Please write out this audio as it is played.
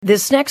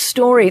This next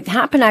story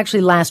happened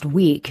actually last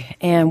week,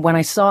 and when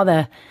I saw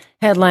the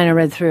headline, I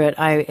read through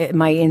it,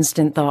 my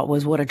instant thought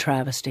was, what a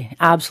travesty,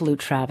 absolute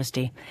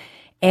travesty.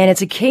 And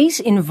it's a case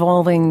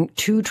involving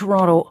two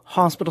Toronto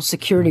hospital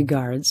security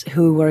guards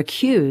who were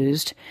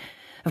accused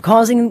of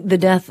causing the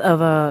death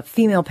of a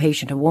female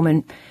patient, a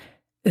woman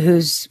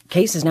whose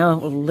case has now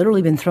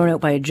literally been thrown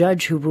out by a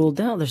judge who ruled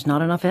out there's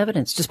not enough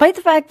evidence, despite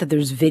the fact that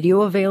there's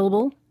video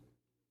available,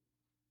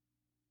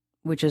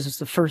 which is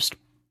the first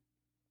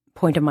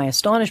point of my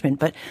astonishment.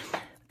 But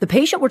the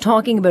patient we're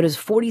talking about is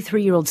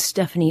 43-year-old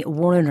Stephanie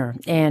Warner,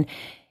 and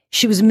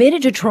she was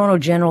admitted to Toronto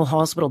General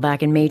Hospital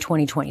back in May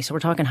 2020, so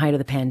we're talking height of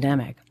the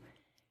pandemic.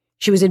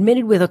 She was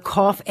admitted with a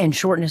cough and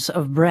shortness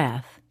of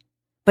breath,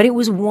 but it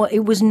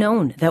was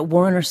known that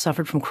Warner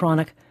suffered from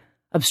chronic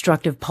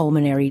obstructive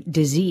pulmonary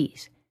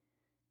disease.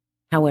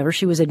 However,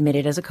 she was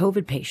admitted as a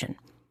COVID patient.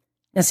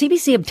 Now,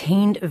 CBC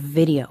obtained a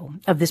video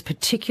of this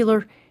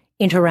particular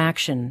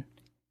interaction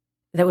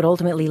that would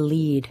ultimately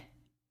lead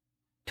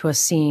to us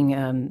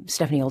seeing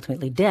Stephanie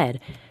ultimately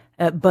dead.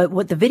 But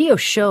what the video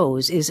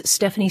shows is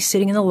Stephanie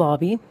sitting in the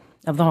lobby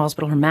of the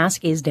hospital. Her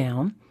mask is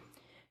down.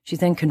 She's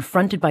then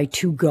confronted by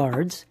two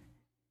guards.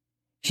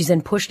 She's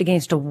then pushed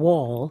against a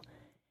wall.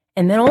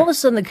 And then all of a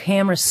sudden the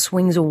camera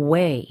swings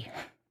away,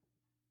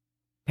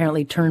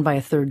 apparently turned by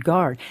a third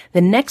guard.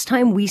 The next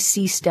time we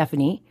see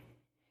Stephanie,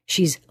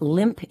 she's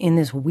limp in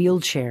this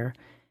wheelchair,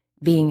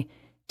 being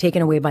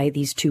taken away by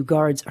these two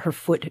guards, her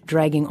foot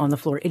dragging on the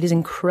floor. It is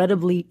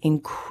incredibly,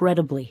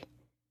 incredibly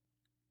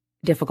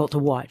difficult to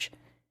watch.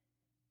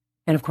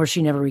 And of course,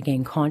 she never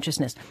regained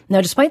consciousness.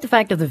 Now, despite the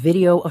fact of the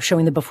video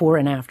showing the before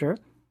and after,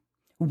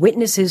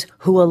 witnesses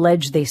who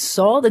allege they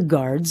saw the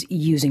guards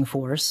using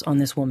force on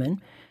this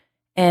woman,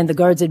 and the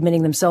guards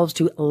admitting themselves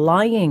to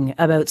lying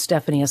about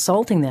Stephanie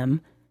assaulting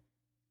them,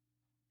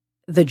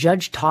 the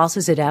judge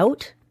tosses it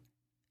out.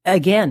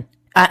 Again,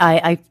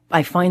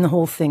 I find the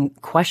whole thing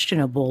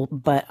questionable,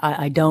 but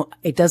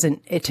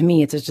to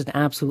me, it's just an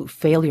absolute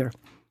failure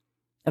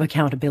of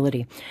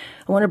accountability.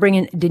 I want to bring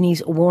in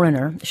Denise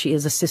Warner. She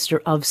is a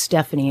sister of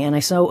Stephanie, and I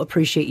so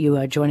appreciate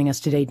you joining us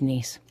today,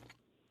 Denise.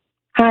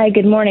 Hi,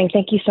 good morning.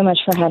 Thank you so much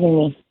for having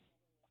me.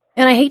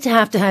 And I hate to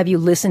have you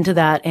listen to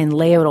that and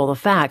lay out all the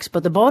facts,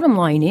 but the bottom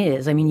line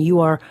is, I mean, you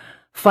are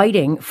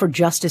fighting for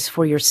justice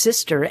for your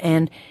sister,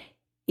 and,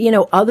 you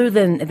know, other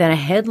than a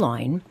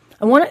headline,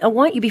 I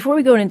want you, before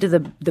we go into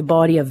the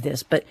body of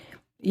this, but,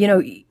 you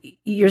know,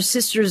 your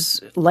sister's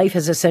life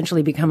has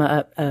essentially become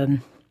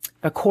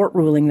a court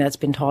ruling that's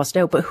been tossed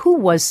out. But who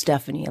was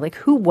Stephanie? Like,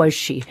 who was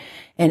she?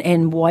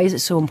 And why is it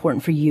so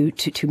important for you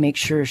to make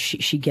sure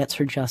she gets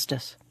her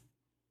justice?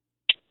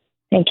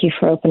 Thank you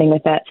for opening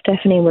with that.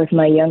 Stephanie was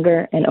my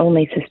younger and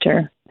only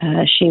sister.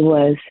 She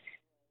was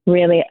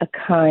really a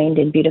kind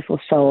and beautiful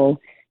soul.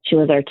 She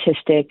was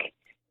artistic.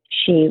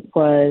 She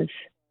was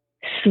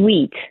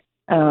sweet.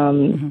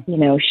 You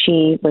know,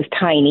 she was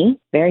tiny,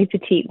 very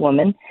petite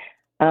woman,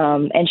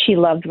 and she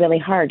loved really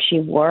hard. She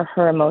wore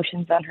her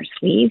emotions on her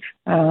sleeve.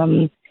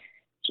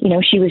 You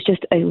know, she was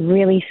just a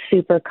really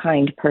super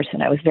kind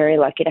person. I was very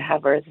lucky to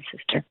have her as a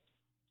sister.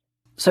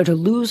 So to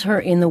lose her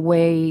in the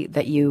way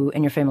that you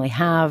and your family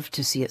have,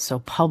 to see it so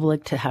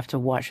public, to have to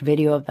watch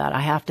video of that,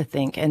 I have to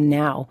think, and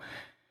now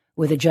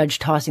with a judge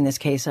tossing this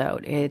case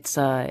out, it's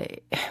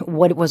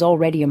what was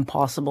already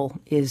impossible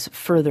is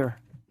further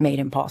made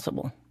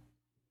impossible.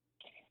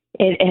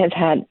 It has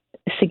had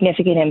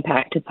significant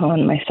impact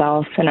upon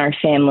myself and our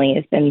family.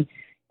 It's been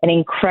an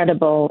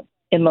incredible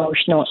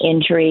emotional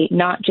injury,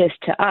 not just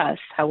to us,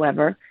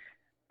 however,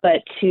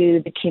 but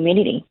to the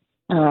community.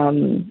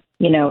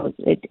 You know,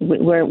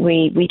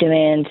 we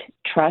demand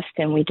trust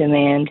and we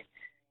demand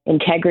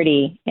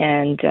integrity,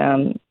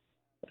 and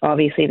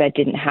obviously that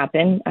didn't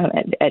happen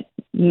at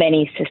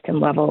many system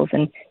levels,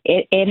 and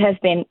it has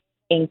been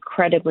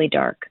incredibly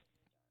dark.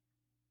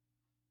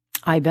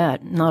 I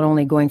bet. Not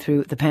only going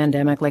through the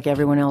pandemic like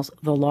everyone else,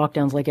 the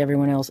lockdowns like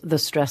everyone else, the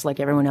stress like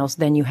everyone else,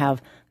 then you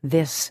have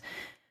this,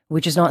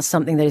 which is not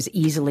something that is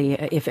easily,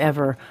 if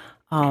ever,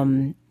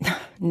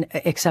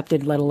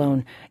 accepted, let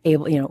alone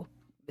able, you know,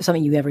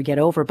 something you ever get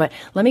over. But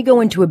let me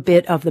go into a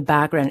bit of the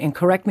background and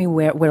correct me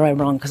where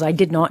I'm wrong, because I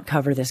did not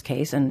cover this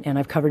case, and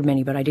I've covered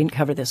many, but I didn't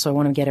cover this, so I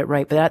want to get it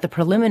right. But at the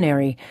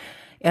preliminary,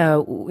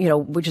 you know,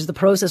 which is the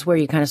process where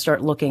you kind of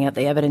start looking at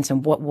the evidence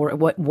and what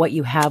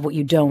you have, what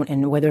you don't,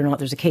 and whether or not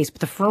there's a case.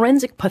 But the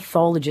forensic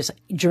pathologist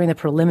during the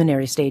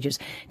preliminary stages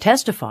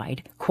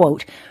testified,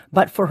 quote,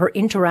 "But for her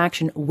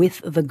interaction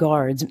with the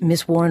guards,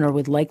 Miss Warner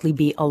would likely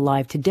be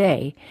alive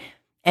today."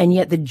 And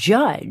yet the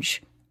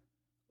judge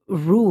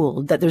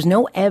ruled that there's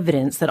no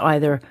evidence that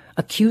either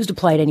accused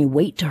applied any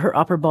weight to her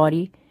upper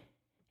body,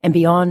 and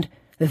beyond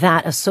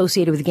that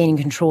associated with gaining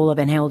control of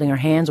and holding her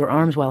hands or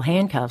arms while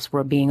handcuffs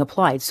were being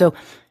applied. So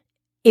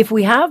if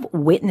we have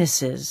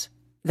witnesses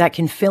that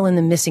can fill in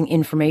the missing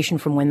information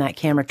from when that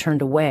camera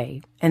turned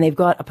away, and they've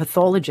got a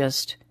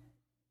pathologist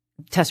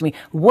testimony,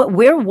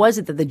 where was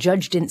it that the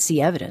judge didn't see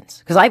evidence?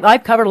 Because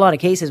I've covered a lot of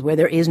cases where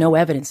there is no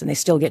evidence and they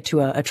still get to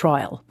a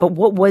trial. But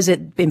what was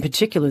it in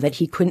particular that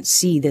he couldn't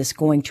see this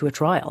going to a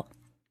trial?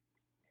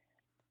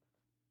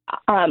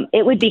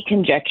 It would be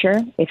conjecture,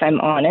 if I'm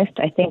honest.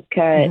 I think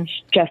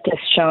Justice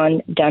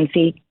Sean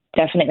Dunphy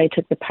definitely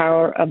took the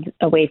power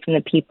away from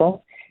the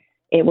people.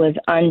 It was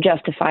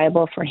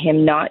unjustifiable for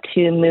him not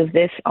to move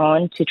this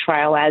on to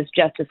trial, as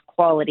Justice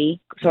Qualley,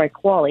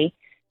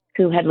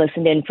 who had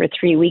listened in for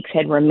 3 weeks,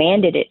 had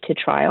remanded it to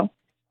trial.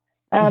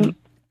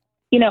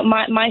 You know,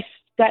 my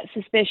gut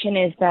suspicion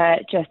is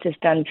that Justice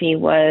Dunphy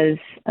was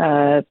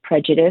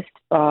prejudiced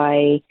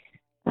by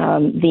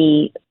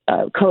the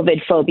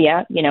COVID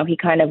phobia. You know, he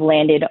kind of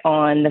landed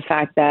on the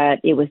fact that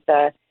it was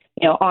the,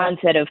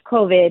 onset of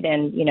COVID,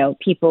 and,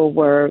 people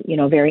were,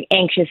 very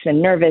anxious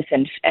and nervous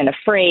and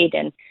afraid.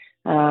 And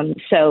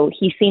so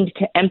he seemed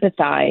to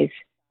empathize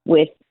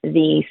with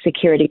the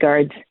security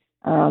guards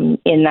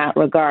in that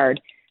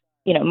regard.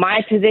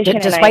 My position,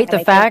 despite the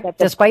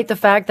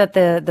fact that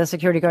the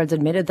security guards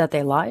admitted that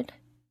they lied.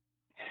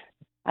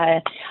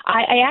 I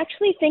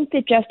actually think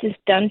that Justice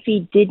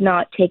Dunphy did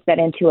not take that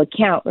into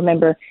account.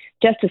 Remember,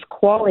 Justice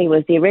Qualley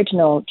was the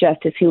original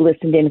justice who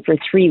listened in for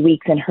 3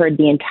 weeks and heard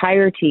the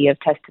entirety of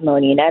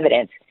testimony and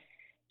evidence.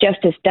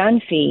 Justice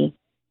Dunphy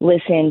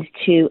listened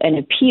to an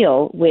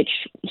appeal, which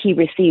he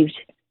received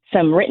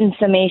some written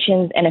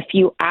summations and a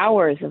few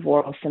hours of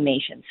oral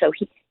summations. So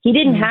he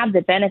didn't have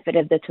the benefit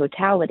of the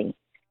totality.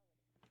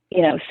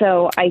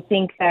 So I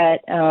think that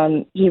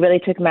he really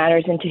took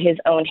matters into his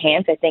own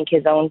hands. I think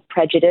his own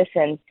prejudice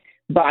and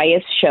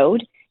bias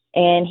showed,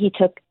 and he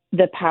took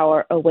the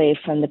power away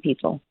from the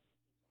people.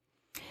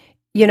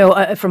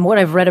 From what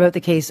I've read about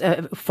the case,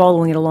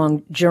 following it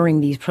along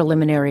during these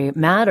preliminary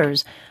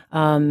matters,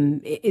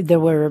 there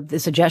were the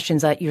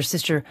suggestions that your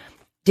sister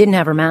didn't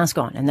have her mask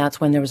on. And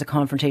that's when there was a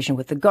confrontation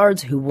with the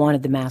guards who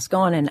wanted the mask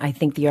on. And I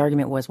think the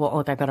argument was, well,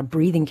 look, I've got a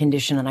breathing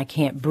condition and I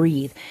can't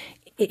breathe.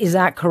 Is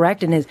that correct?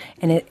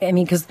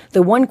 Because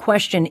the one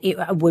question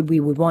we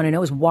would want to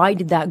know is why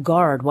did that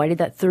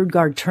third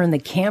guard turn the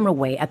camera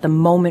away at the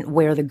moment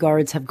where the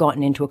guards have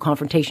gotten into a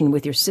confrontation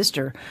with your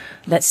sister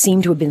that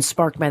seemed to have been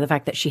sparked by the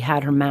fact that she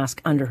had her mask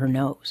under her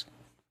nose?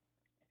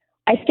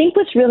 I think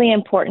what's really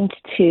important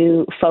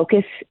to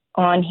focus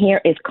on here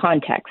is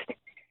context.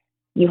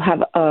 You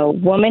have a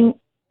woman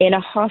in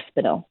a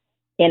hospital,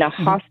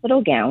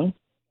 hospital gown,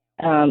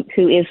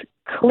 who is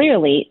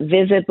clearly,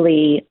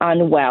 visibly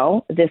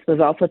unwell. This was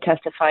also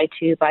testified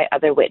to by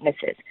other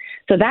witnesses.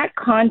 So that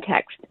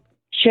context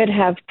should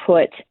have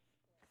put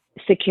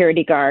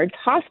security guards,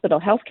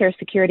 healthcare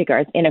security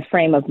guards, in a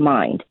frame of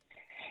mind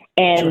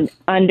and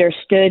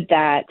understood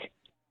that,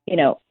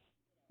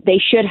 they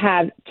should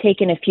have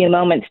taken a few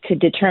moments to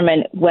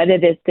determine whether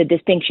the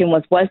distinction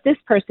was this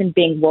person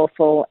being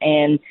willful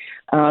and,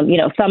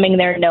 thumbing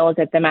their nose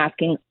at the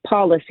masking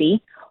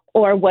policy,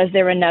 or was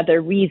there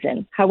another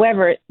reason?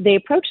 However, they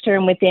approached her,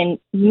 and within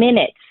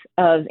minutes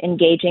of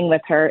engaging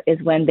with her is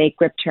when they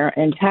gripped her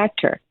and attacked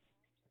her.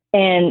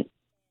 And,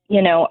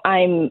 there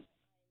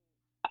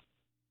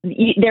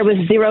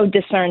was zero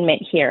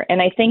discernment here. And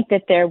I think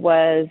that there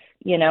was,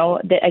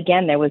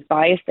 there was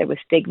bias, there was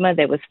stigma,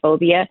 there was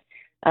phobia,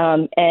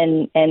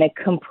 and a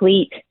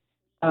complete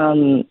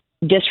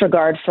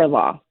disregard for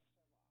law.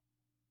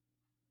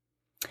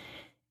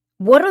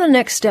 What are the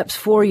next steps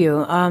for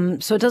you?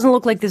 So it doesn't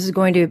look like this is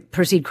going to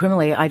proceed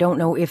criminally. I don't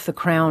know if the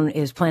Crown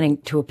is planning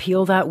to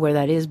appeal that, where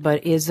that is,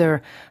 but is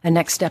there a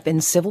next step in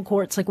civil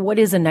courts? Like, what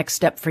is the next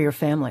step for your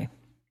family?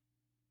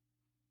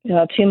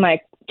 To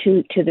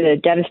the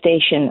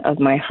devastation of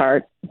my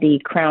heart, the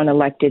Crown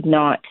elected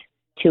not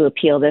to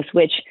appeal this,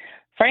 which,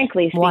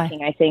 frankly speaking,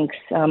 Why? I think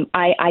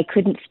I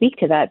couldn't speak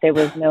to that. There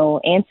was no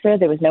answer.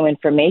 There was no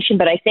information.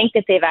 But I think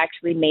that they've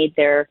actually made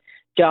their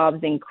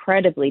jobs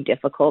incredibly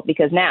difficult,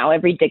 because now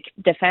every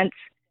defense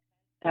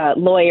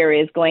lawyer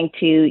is going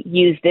to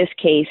use this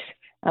case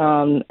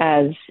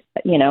as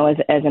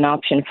an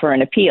option for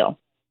an appeal.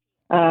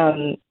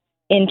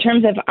 In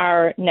terms of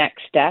our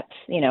next steps,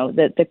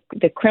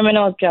 the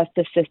criminal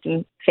justice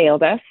system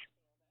failed us,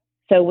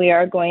 so we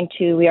are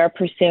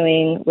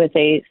pursuing with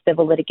a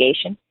civil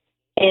litigation,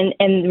 and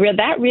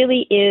that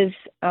really is.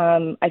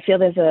 I feel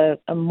there's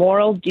a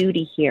moral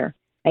duty here.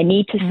 I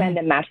need to send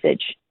a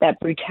message that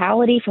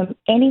brutality from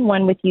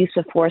anyone with use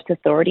of force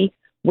authority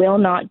will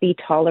not be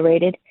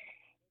tolerated,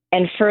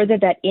 and further,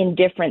 that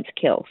indifference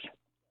kills.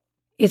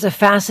 It's a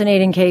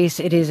fascinating case.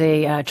 It is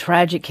a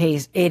tragic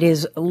case. It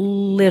is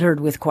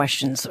littered with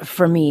questions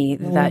for me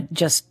that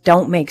just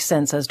don't make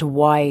sense as to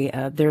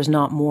why there's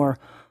not more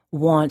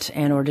want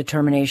and or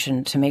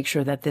determination to make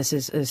sure that this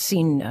is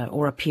seen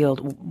or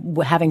appealed.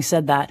 Having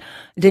said that,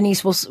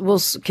 Denise,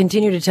 we'll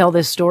continue to tell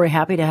this story.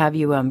 Happy to have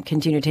you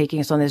continue taking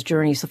us on this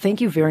journey. So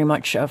thank you very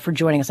much for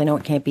joining us. I know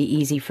it can't be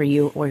easy for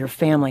you or your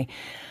family,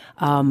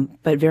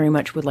 but very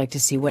much would like to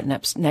see what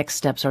next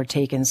steps are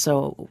taken.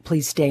 So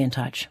please stay in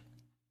touch.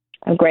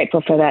 I'm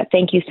grateful for that.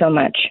 Thank you so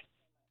much.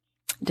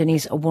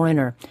 Denise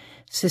Warrener,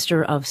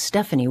 sister of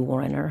Stephanie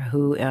Warrener,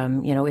 who,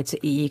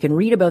 you can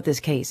read about this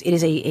case. It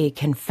is a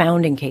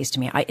confounding case to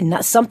me.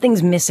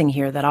 Something's missing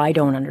here that I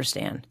don't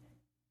understand.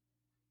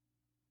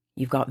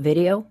 You've got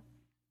video,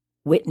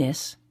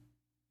 witness,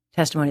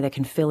 testimony that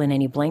can fill in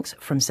any blanks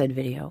from said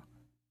video,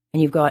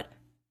 and you've got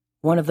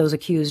one of those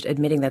accused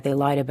admitting that they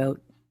lied about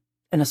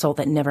an assault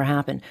that never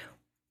happened.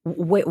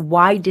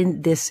 Why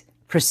didn't this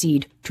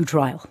proceed to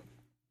trial?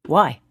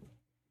 Why?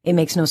 It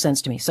makes no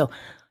sense to me. So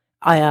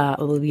I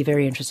will be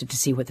very interested to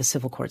see what the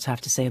civil courts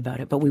have to say about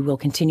it, but we will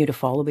continue to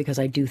follow because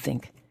I do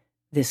think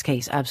this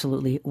case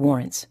absolutely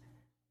warrants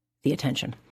the attention.